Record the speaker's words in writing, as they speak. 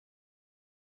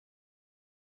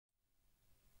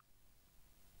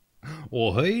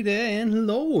Well, hey there, and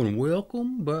hello, and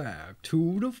welcome back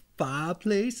to the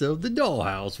fireplace of the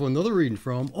dollhouse for another reading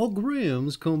from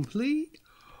Grimm's Complete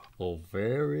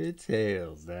Fairy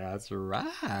Tales. That's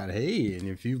right. Hey, and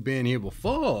if you've been here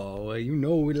before, well, you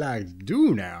know what we like to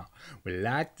do now. We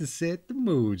like to set the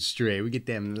mood straight. We get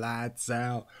them lights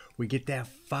out. We get that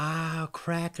fire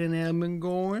crackling element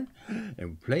going, and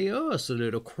we play us a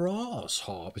little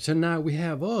crossharp. Tonight we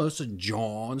have us a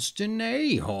Johnston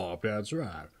A harp. That's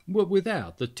right, but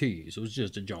without the T, so it's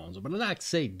just a Johnston. But I like to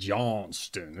say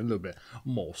Johnston, a little bit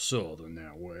more southern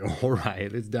that way. All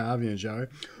right, let's dive in, shall we?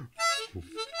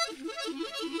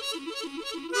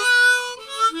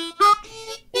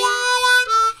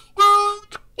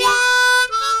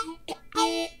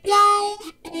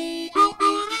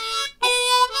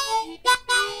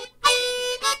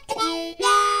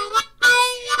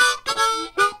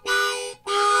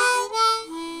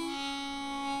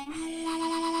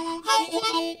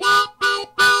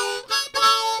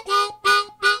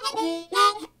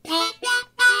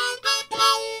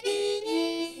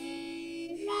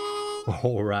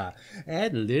 All right,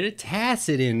 add a little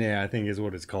tacit in there, I think is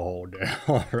what it's called.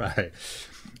 All right,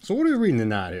 so what are we reading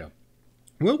tonight here?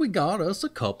 Well, we got us a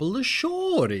couple of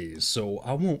shorties, so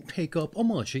I won't take up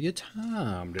much of your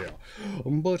time there.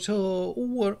 But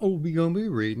what are we gonna be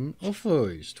reading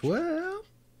first? Well,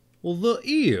 the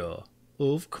ear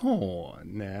of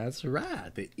corn. That's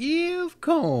right, the ear of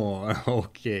corn.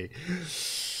 Okay.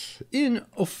 In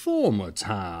former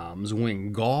times,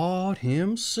 when God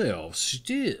himself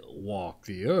still walked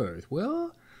the earth,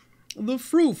 well, the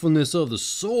fruitfulness of the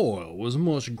soil was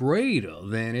much greater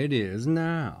than it is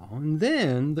now. And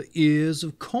then the ears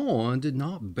of corn did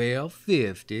not bear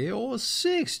 50 or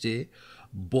 60,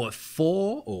 but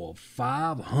 400 or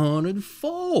 500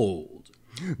 fold.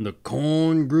 The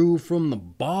corn grew from the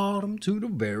bottom to the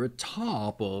very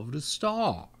top of the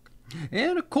stalk.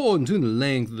 And according to the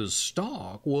length of the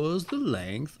stalk was the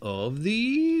length of the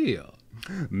ear.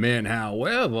 Men,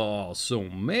 however, are so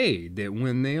made that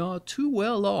when they are too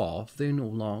well off, they no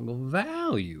longer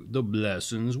value the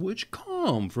blessings which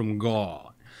come from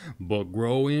God, but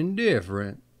grow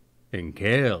indifferent and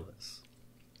careless.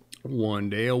 One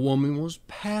day a woman was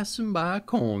passing by a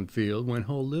cornfield when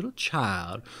her little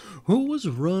child, who was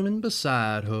running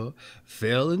beside her,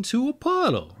 fell into a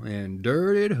puddle and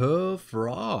dirtied her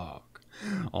frock.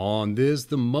 On this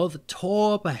the mother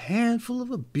tore up a handful of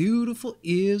the beautiful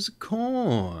ears of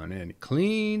corn and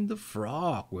cleaned the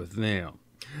frock with them.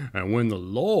 And when the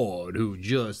Lord, who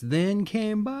just then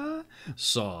came by,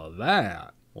 saw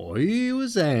that, well, he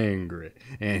was angry,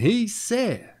 and he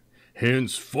said,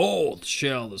 "Henceforth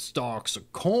shall the stalks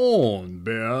of corn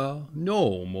bear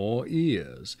no more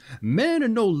ears. Men are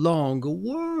no longer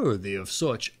worthy of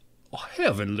such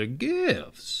heavenly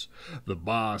gifts." The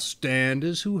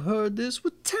bystanders who heard this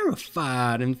were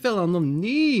terrified and fell on their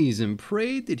knees and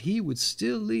prayed that he would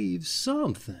still leave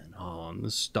something on the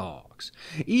stalks,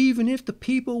 even if the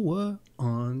people were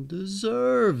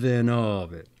undeserving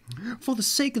of it, for the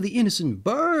sake of the innocent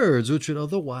birds which would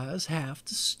otherwise have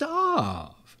to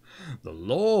starve. The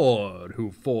Lord,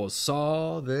 who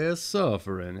foresaw their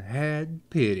suffering, had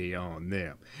pity on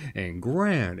them and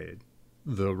granted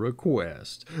the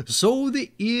request. So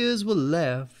the ears were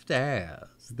left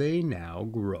as they now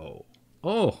grow.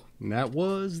 Oh, that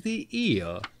was the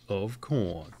ear of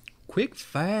corn. Quick,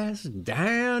 fast,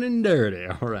 down and dirty.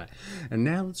 All right, and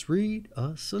now let's read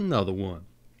us another one.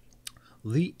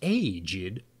 The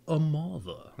aged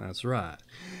mother. That's right.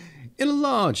 In a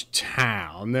large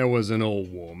town there was an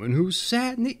old woman who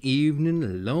sat in the evening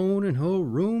alone in her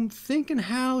room thinking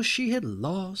how she had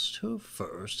lost her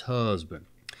first husband,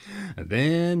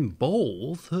 then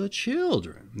both her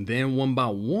children, then one by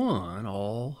one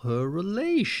all her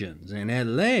relations, and at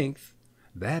length,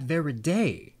 that very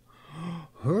day,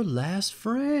 her last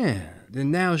friend,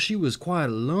 and now she was quite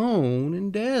alone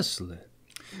and desolate.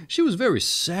 She was very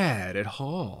sad at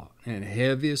heart, and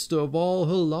heaviest of all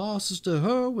her losses to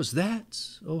her was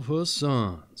that of her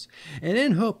sons, and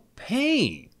in her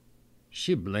pain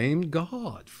she blamed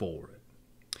God for it.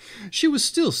 She was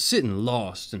still sitting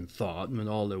lost in thought when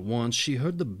all at once she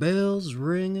heard the bells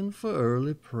ringing for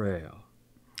early prayer.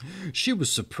 She was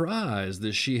surprised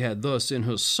that she had thus in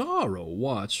her sorrow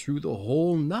watched through the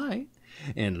whole night,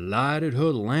 and lighted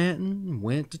her lantern and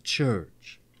went to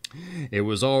church. It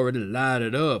was already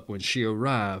lighted up when she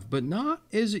arrived, but not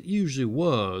as it usually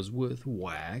was with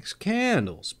wax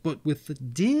candles, but with the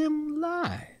dim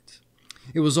light.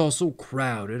 It was also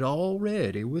crowded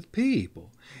already with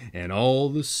people, and all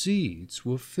the seats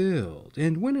were filled.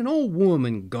 And when an old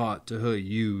woman got to her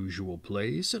usual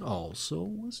place, it also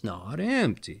was not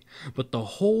empty, but the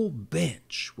whole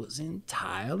bench was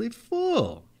entirely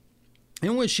full.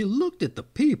 And when she looked at the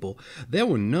people, there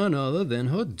were none other than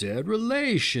her dead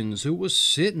relations, who were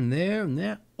sitting there in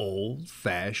their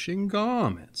old-fashioned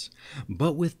garments,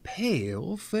 but with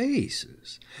pale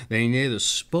faces. They neither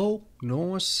spoke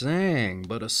nor sang,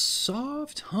 but a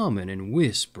soft humming and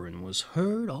whispering was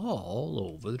heard all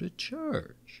over the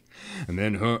church. And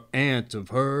then an aunt of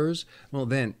hers,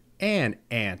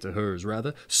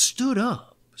 stood up,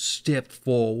 stepped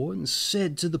forward, and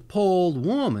said to the poor old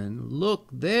woman, "Look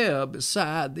there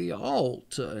beside the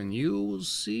altar, and you will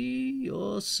see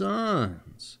your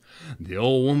sons." The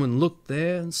old woman looked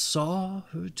there and saw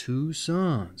her 2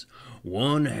 sons,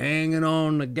 one hanging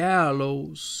on the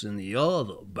gallows and the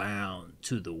other bound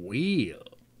to the wheel.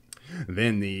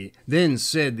 Then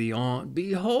said the aunt,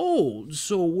 "Behold,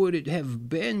 so would it have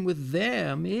been with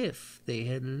them if they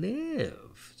had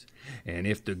lived. And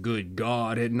if the good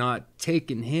God had not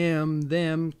taken them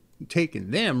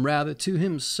to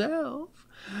himself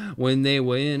when they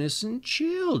were innocent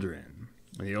children."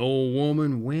 The old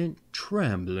woman went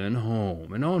trembling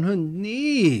home, and on her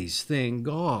knees thanked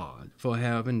God for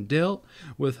having dealt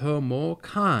with her more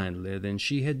kindly than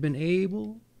she had been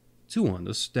able to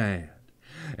understand.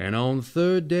 And on the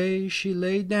 3rd day she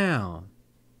lay down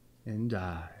and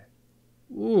died.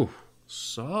 Ooh,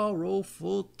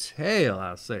 sorrowful tale,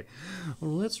 I say.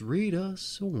 Well, let's read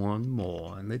us one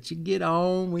more and let you get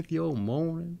on with your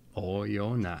morning or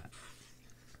your night.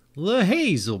 The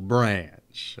Hazel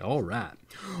Branch. All right.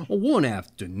 One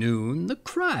afternoon, the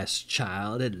Christ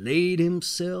child had laid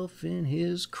himself in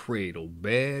his cradle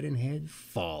bed and had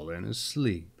fallen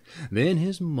asleep. Then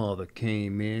his mother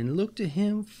came in, looked at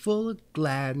him full of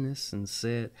gladness, and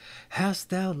said,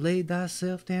 "Hast thou laid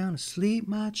thyself down to sleep,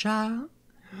 my child?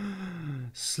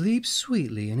 Sleep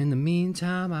sweetly, and in the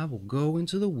meantime I will go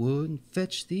into the wood and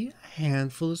fetch thee a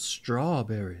handful of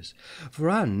strawberries, for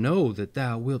I know that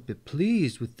thou wilt be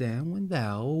pleased with them when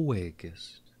thou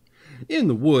awakest." In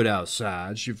the wood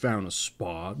outside she found a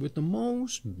spot with the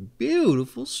most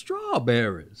beautiful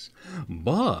strawberries,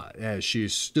 but as she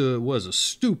was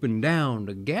stooping down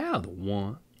to gather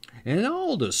one, an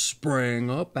alder sprang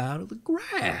up out of the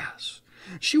grass.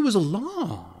 She was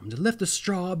alarmed, left the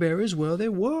strawberries where they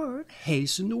were, and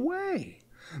hastened away.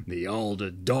 The alder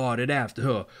darted after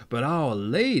her, but Our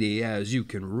Lady, as you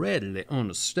can readily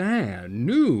understand,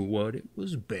 knew what it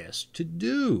was best to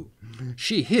do.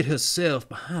 She hid herself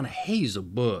behind a hazel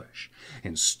bush,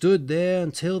 and stood there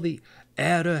until the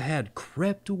adder had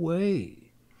crept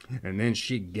away. And then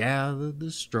she gathered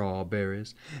the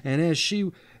strawberries, and as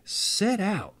she set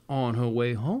out on her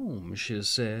way home, she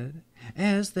said,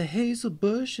 "As the hazel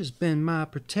bush has been my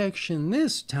protection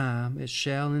this time, it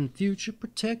shall in future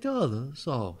protect others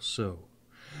also.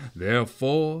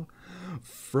 Therefore,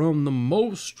 from the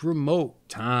most remote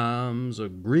times, a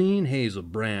green hazel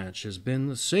branch has been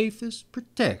the safest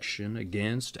protection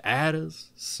against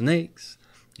adders, snakes,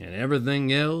 and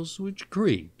everything else which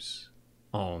creeps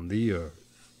on the earth."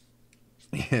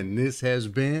 And this has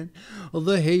been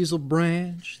the Hazel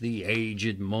Branch, the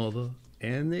Aged Mother,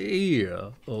 and the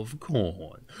Ear of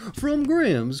Corn, from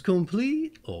Grimm's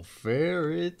Complete of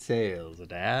Fairy Tales.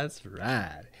 That's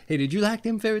right. Hey, did you like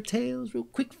them fairy tales? Real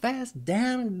quick, fast,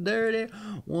 down and dirty.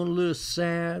 One a little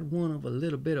sad, one of a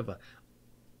little bit of a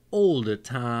older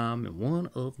time, and one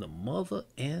of the mother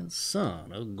and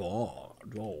son of God.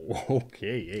 Oh,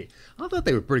 okay. Hey, I thought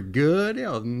they were pretty good. They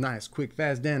were nice, quick,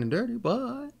 fast, down and dirty,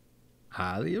 but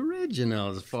highly original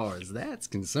as far as that's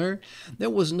concerned. There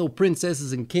wasn't no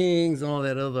princesses and kings and all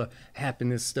that other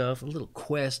happiness stuff. A little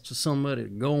quest for somebody to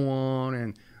go on,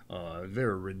 and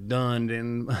very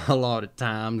redundant a lot of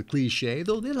times, the cliche,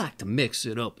 though they like to mix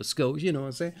it up a skosh, you know what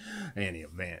I'm saying? Any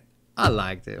event, I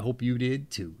liked it. Hope you did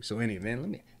too. So any event, let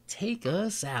me take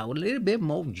us out a little bit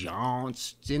more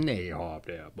Johnston A harp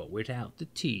there, but without the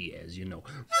T, as you know.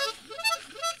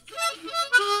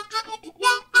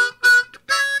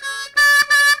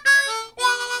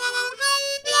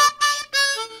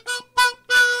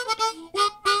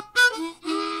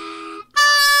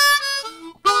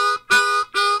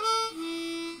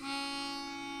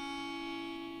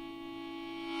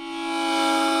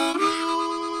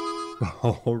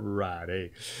 All right,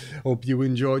 hey, hope you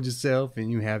enjoyed yourself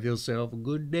and you have yourself a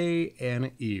good day and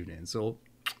an evening. So,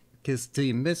 kiss to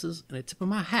your missus and a tip of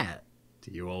my hat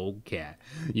to your old cat.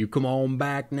 You come on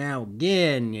back now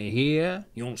again, you hear?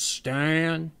 You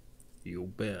understand?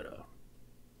 You better.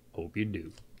 Hope you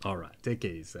do. All right, take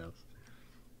care of yourselves.